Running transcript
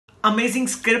Amazing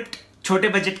script, छोटे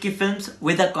budget की films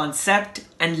with a concept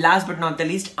and last but not the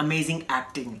least amazing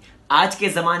acting. आज के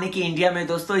जमाने की इंडिया में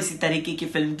दोस्तों इसी तरीके की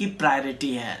फिल्म की प्रायोरिटी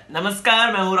है।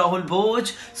 नमस्कार, मैं हूं राहुल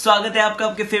भोज। स्वागत है आपका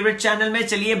आपके फेवरेट चैनल में।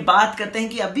 चलिए बात करते हैं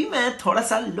कि अभी मैं थोड़ा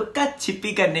सा लुक्का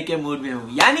छिपी करने के मूड में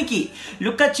हूं, यानी कि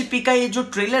लुक्का छिपी का ये जो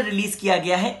ट्रेलर रिलीज किया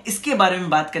गया है इसके बारे में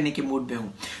बात करने के मूड में हूं।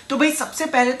 तो भाई सबसे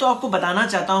पहले तो आपको बताना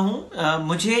चाहता हूं,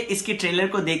 मुझे इसके ट्रेलर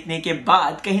को देखने के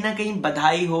बाद कहीं ना कहीं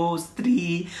बधाई हो,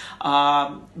 स्त्री,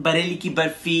 बरेली की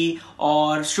बर्फी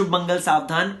और शुभ मंगल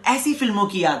सावधान ऐसी फिल्मों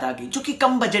की याद आ गई जो कि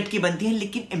कम बजट की बनती हैं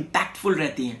लेकिन इंपैक्टफुल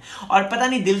रहती हैं। और पता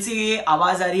नहीं दिल से ये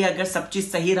आवाज आ रही है, अगर सब चीज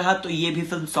सही रहा तो ये भी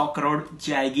फिल्म 100 करोड़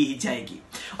जाएगी ही जाएगी।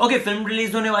 ओके, फिल्म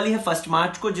रिलीज होने वाली है 1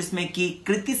 मार्च को, जिसमें कि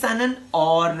कृति सनन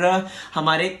और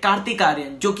हमारे कार्तिक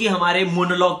आर्यन जो कि हमारे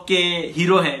मोनोलॉग के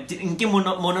हीरो हैं। इनके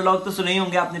मोनोलॉग तो सुने ही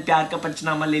होंगे आपने, प्यार का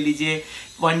पंचनामा ले लीजिए,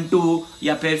 1, 2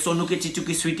 या फिर सोनू के चीचू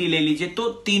की स्वीटी ले लीजिए, तो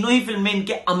तीनों ही फिल्म में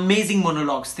इनके अमेजिंग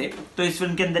मोनोलॉग्स थे। तो इस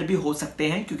फिल्म के अंदर भी हो सकते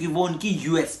हैं क्योंकि वो उनकी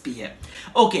यूएसपी है।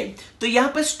 ओके, तो यहां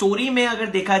पर स्टोरी में अगर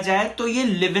देखा जाए तो ये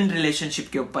लिव इन रिलेशनशिप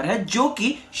के ऊपर है, जो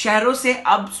कि शहरों से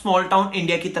अब स्मॉल टाउन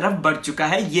इंडिया की तरफ बढ़ चुका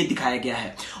है, ये दिखाया गया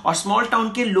है। और स्मॉल टाउन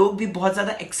के लोग भी बहुत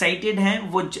ज्यादा एक्साइटेड हैं,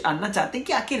 वो जानना चाहते हैं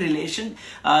कि आखिर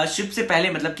रिलेशनशिप से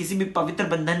पहले, मतलब किसी भी पवित्र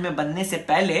बंधन में बनने से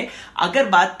पहले अगर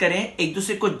बात करें, एक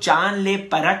दूसरे को जान ले,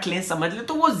 परख ले, समझ ले,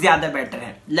 तो वो ज्यादा बेटर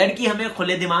है। लड़की हमें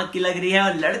खुले दिमाग की लग रही है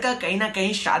और लड़का कहीं ना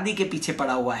कहीं शादी के पीछे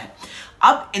पड़ा हुआ है।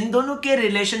 अब इन दोनों के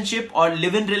रिलेशनशिप और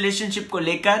लिव इन रिलेशनशिप को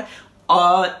लेकर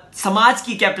समाज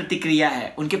की क्या प्रतिक्रिया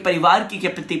है, उनके परिवार की क्या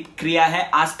प्रतिक्रिया है,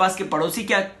 आसपास के पड़ोसी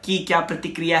की क्या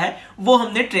प्रतिक्रिया है, वो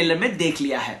हमने ट्रेलर में देख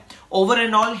लिया है। ओवर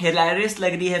एंड ऑल हिलेरियस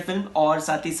लग रही है फिल्म, और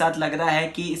साथ ही साथ लग रहा है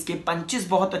कि इसके पंचेस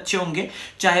बहुत अच्छे होंगे,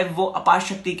 चाहे वो अपार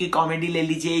शक्ति की कॉमेडी ले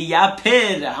लीजिए या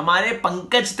फिर हमारे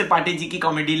पंकज त्रिपाठी जी की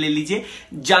कॉमेडी ले लीजिए।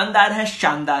 जानदार है,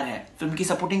 शानदार है। फिल्म की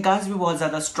सपोर्टिंग कास्ट भी बहुत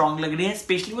ज्यादा स्ट्रांग लग रही है,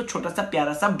 स्पेशली वो छोटा सा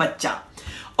प्यारा सा बच्चा।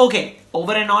 ओके,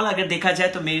 ओवर एंड ऑल अगर देखा जाए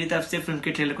तो मेरी तरफ से फिल्म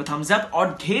के ट्रेलर को थम्स अप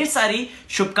और ढेर सारी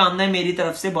शुभकामनाएं मेरी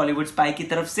तरफ से, बॉलीवुड स्पाई की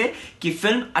तरफ से, कि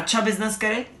फिल्म अच्छा बिजनेस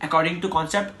करे अकॉर्डिंग टू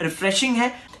कॉन्सेप्ट, रिफ्रेशिंग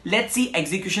है। लेट्स सी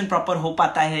एग्जीक्यूशन प्रॉपर हो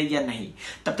पाता है या नहीं।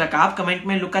 तब तक आप कमेंट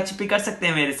में लुका छिपी कर सकते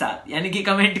हैं मेरे साथ, यानी कि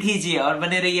कमेंट कीजिए और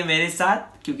बने रहिए मेरे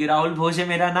साथ, क्योंकि राहुल भोज है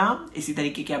मेरा नाम। इसी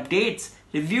तरीके के अपडेट्स,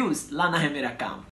 रिव्यूज लाना है मेरा काम।